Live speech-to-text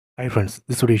Hi friends,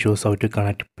 this video shows how to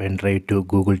connect pendrive to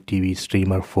Google TV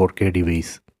streamer 4K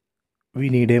device. We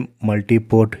need a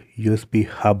multi-port USB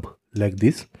hub like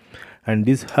this, and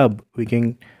this hub we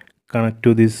can connect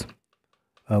to this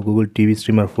Google TV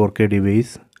streamer 4K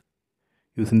device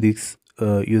using this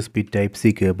USB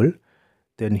Type-C cable.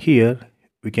 Then here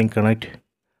we can connect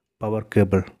power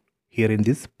cable here in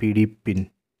this PD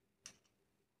pin,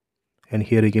 and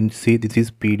here you can see this is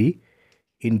PD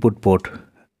input port,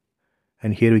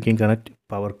 and here we can connect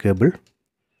power cable.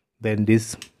 Then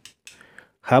this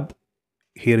hub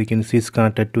here you can see is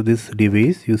connected to this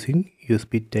device using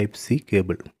USB Type-C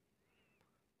cable.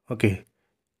 Okay,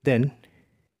 then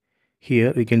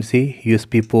here you can see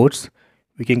USB ports.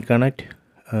 We can connect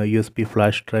USB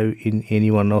flash drive in any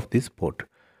one of these port.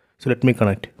 So let me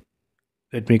connect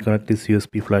this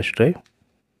USB flash drive.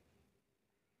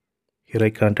 Here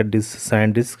I connected this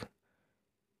Sandisk.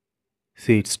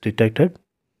 See, it's detected.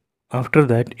 After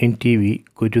that, in TV,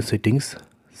 go to settings,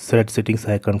 select settings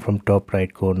icon from top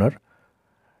right corner,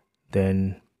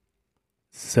 then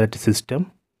select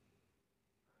system,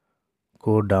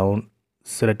 go down,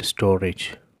 select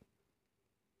storage,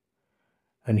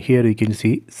 and here you can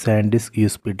see Sandisk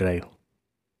USB drive.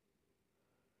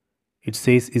 It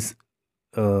says is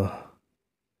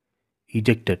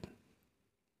ejected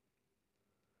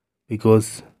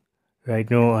because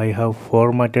right now I have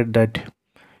formatted that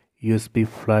USB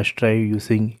flash drive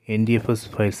using NTFS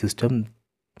file system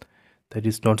that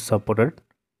is not supported.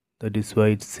 That is why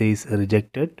it says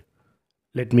rejected.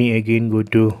 Let me again go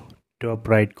to top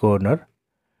right corner,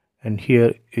 and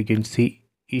here you can see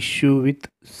issue with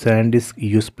Sandisk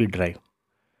USB drive,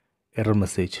 error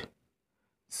message.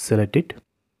 Select it,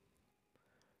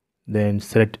 then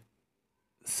select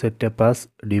setup as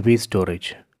device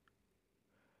storage,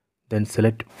 then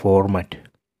select format,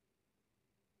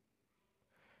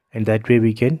 and that way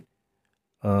we can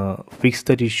fix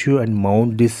that issue and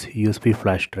mount this USB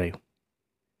flash drive.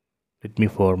 Let me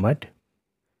format.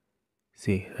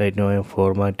 See, right now I am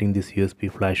formatting this USB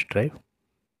flash drive.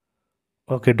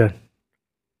 Okay, done.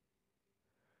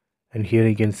 And here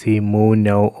you can see move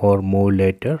now or move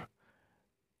later.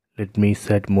 Let me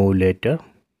set move later.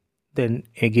 Then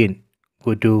again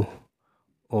go to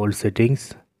all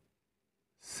settings,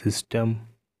 system,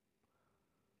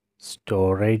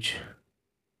 storage,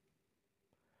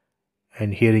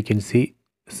 and here you can see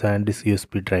Sandisk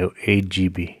USB drive 8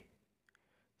 GB.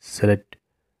 Select,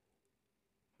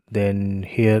 then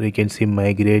here you can see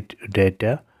migrate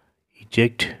data,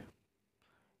 eject,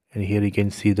 and here you can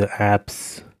see the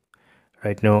apps.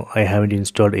 Right now I haven't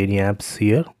installed any apps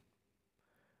here.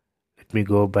 Let me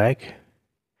go back.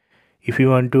 If you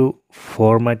want to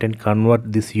format and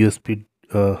convert this USB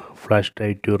flash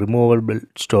drive to removable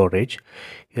storage,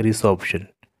 here is option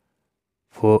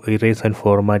for erase and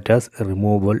format as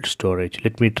removable storage.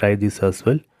 Let me try this as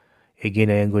well. Again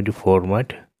I am going to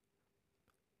format,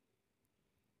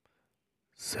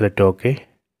 select OK,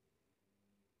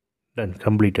 done,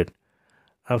 completed.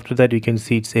 After that you can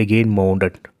see it's again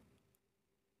mounted,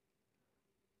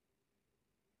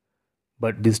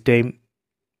 but this time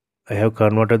I have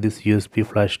converted this USB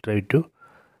flash drive to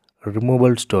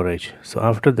removable storage. So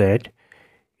after that,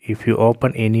 if you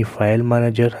open any file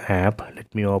manager app,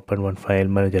 let me open one file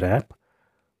manager app.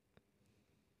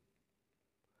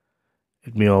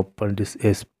 Let me open this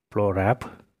Explore app.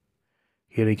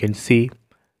 Here you can see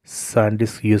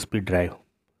Sandisk USB drive,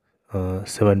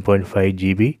 7.5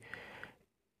 GB.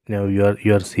 Now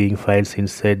you are seeing files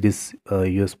inside this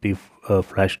USB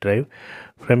flash drive.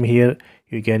 From here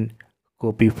you can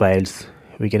copy files.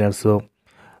 We can also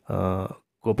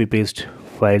copy paste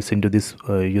files into this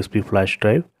USB flash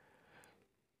drive.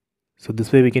 So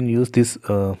this way we can use this,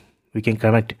 we can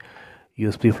connect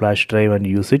USB flash drive and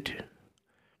use it.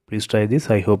 Please try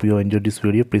this. I hope you enjoyed this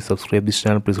video. Please subscribe this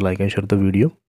channel. Please like and share the video.